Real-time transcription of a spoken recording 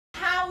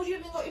have you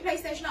even got your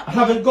PlayStation up? I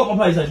haven't got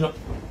my PlayStation up.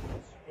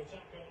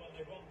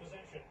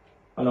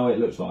 I know what it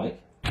looks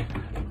like.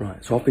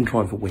 Right, so I've been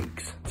trying for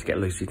weeks to get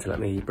Lucy to let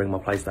me bring my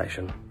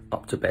PlayStation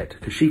up to bed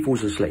because she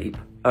falls asleep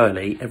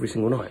early every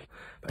single night,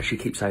 but she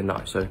keeps saying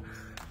no. So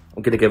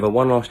I'm going to give her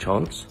one last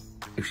chance.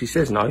 If she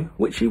says no,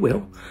 which she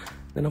will,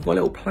 then I've got a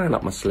little plan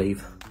up my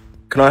sleeve.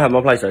 Can I have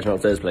my PlayStation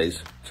upstairs,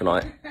 please,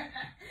 tonight?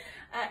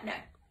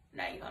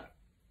 No, you can't.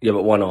 Yeah,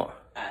 but why not?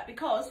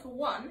 Because for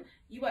one,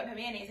 you won't pay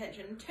me any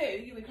attention. Two,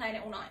 you'll be playing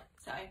it all night.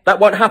 So that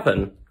won't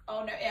happen.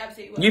 Oh no, it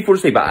absolutely will. You fall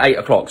asleep at 8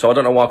 o'clock, so I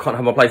don't know why I can't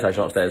have my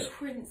PlayStation upstairs.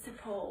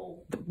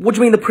 Principle. What do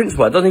you mean the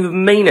principle? It doesn't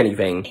even mean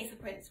anything. It's a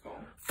principle.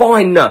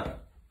 Fine. So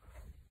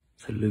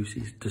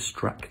Lucy's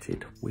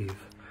distracted with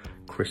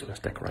Christmas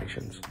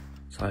decorations.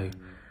 So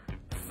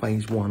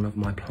phase 1 of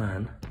my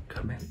plan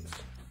commence.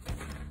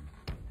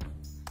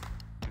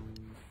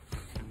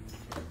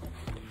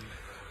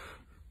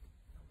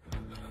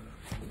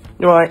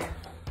 You alright?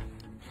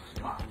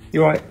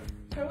 You alright?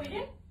 So what are you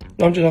doing?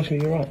 No, I'm just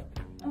asking you, you're right.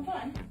 I'm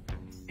fine.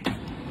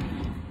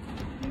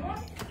 You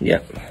alright?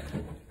 Yep.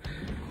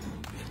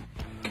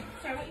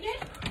 So what are you doing?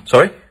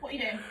 Sorry? What are you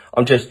doing?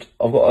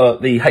 I've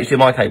got the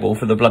HDMI cable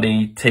for the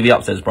bloody TV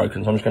upstairs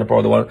broken, so I'm just going to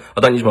borrow the one.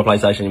 I don't use my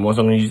PlayStation anymore, so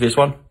I'm going to use this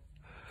one.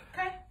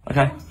 Okay.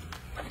 Okay.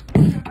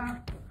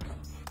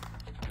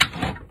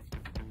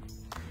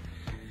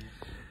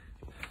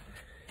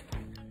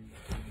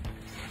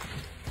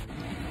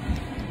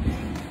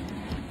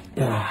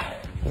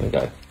 There we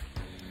go.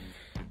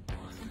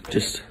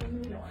 Just. It's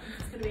going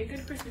to be a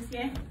good Christmas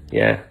year.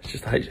 Yeah, it's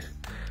just a H. Just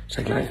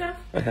taking it.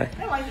 Okay.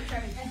 No, I keep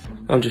showing you.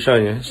 I'm just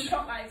showing you. I'm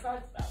not that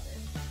excited about this.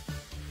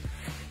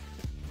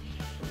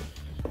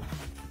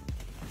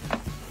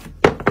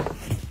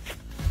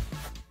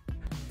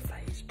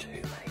 Phase 2,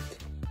 mate.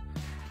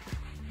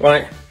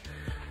 Right.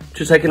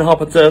 Just taking a hop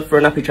for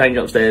a nappy change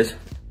upstairs.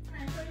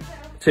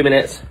 2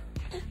 minutes.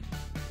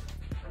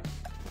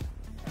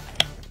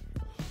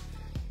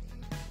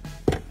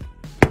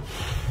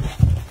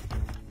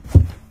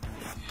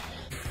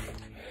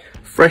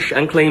 Fresh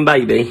and clean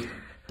baby.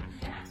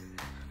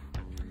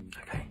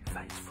 Okay,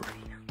 phase 3.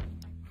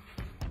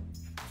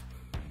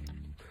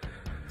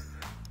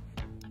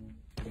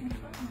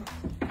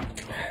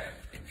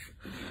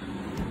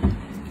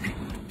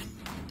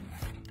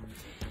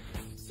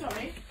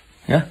 Sorry.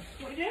 Yeah?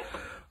 What are you doing?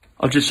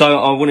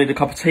 I wanted a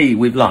cup of tea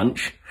with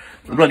lunch.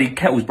 The bloody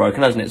kettle's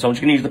broken, hasn't it? So I'm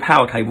just going to use the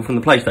power cable from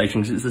the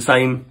PlayStation because it's the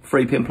same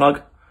 3-pin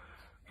plug.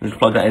 I'll just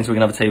plug that in so we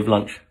can have a tea with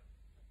lunch.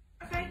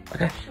 Okay.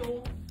 Okay.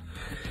 Sure.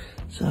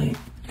 So,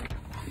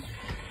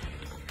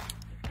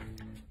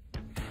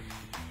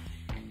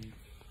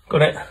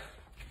 got it.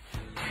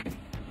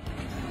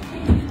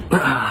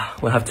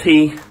 We'll have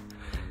tea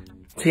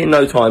in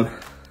no time.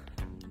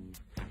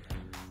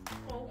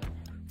 Cool.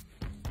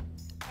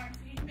 Thanks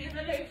for keeping me in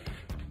the loop.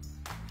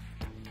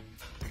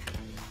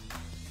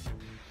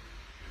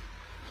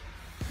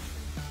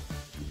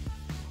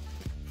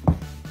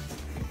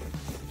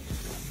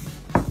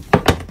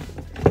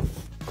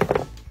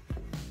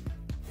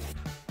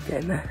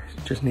 Getting there.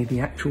 Just need the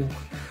actual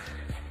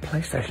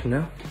PlayStation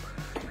now.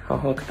 How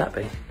hard could that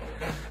be?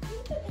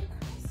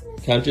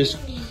 Okay, I've just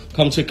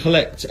come to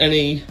collect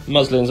any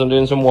muslins. I'm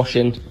doing some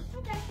washing.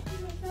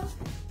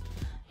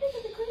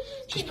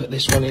 Just put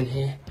this one in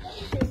here.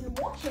 Isn't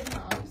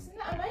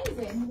that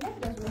amazing? Never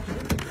does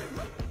washing.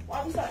 Why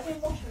have you started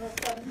doing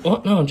washing?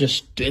 What? No, I'm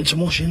just doing some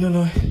washing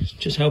and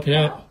just helping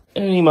out.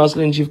 Any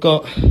muslins you've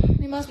got?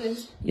 Any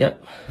muslins?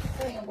 Yep. I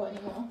don't think I've got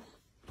any more.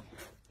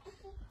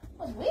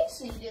 That's weird to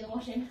see you doing the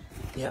washing.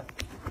 Yep.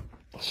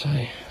 So,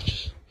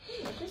 just...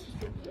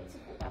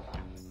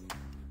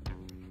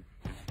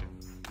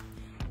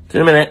 See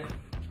you in a minute.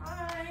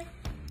 Hi.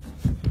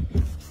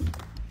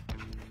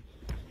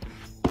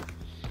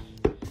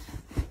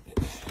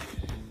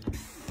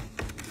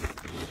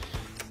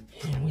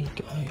 Here we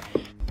go.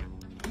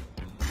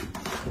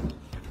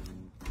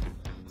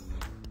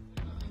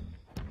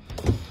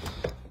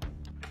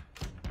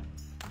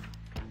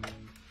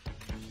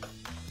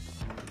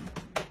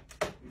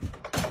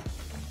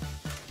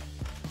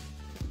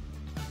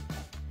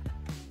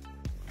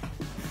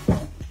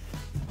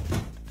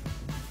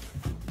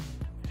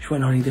 She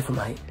won't know any different,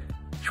 mate.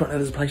 She won't know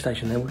there's a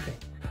PlayStation there, will she?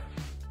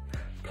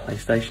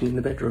 PlayStation in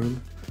the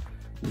bedroom.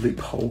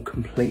 Loophole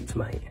complete,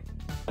 mate.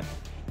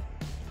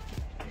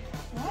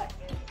 What?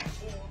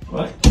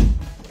 Right.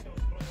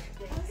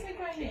 What's so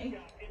grainy?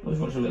 I was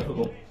watching a bit of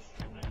football.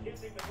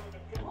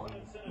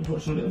 I was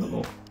watching a bit of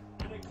football.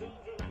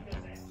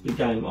 Good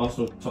game,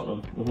 Arsenal,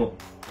 Tottenham. So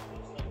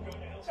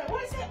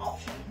what is it?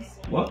 Options?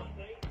 What?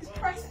 Just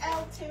press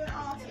L2 and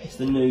R2. It's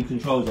the new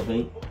controls, I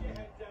think.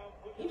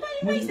 You playing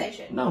your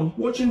PlayStation? No, I'm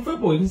watching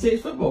football. You can see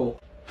it's football.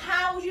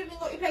 How have you even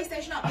got your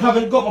PlayStation up? I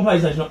haven't got my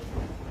PlayStation up.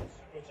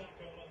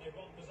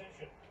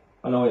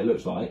 I know what it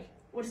looks like.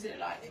 What does it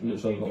look like? It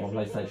looks like I've got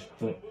my PlayStation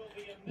in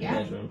the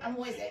bedroom. And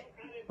what is it?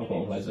 I've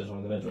got my PlayStation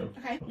in the bedroom.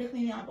 Okay, look me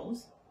in the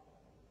eyeballs.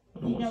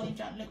 You know what you've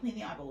done. Look me in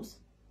the eyeballs.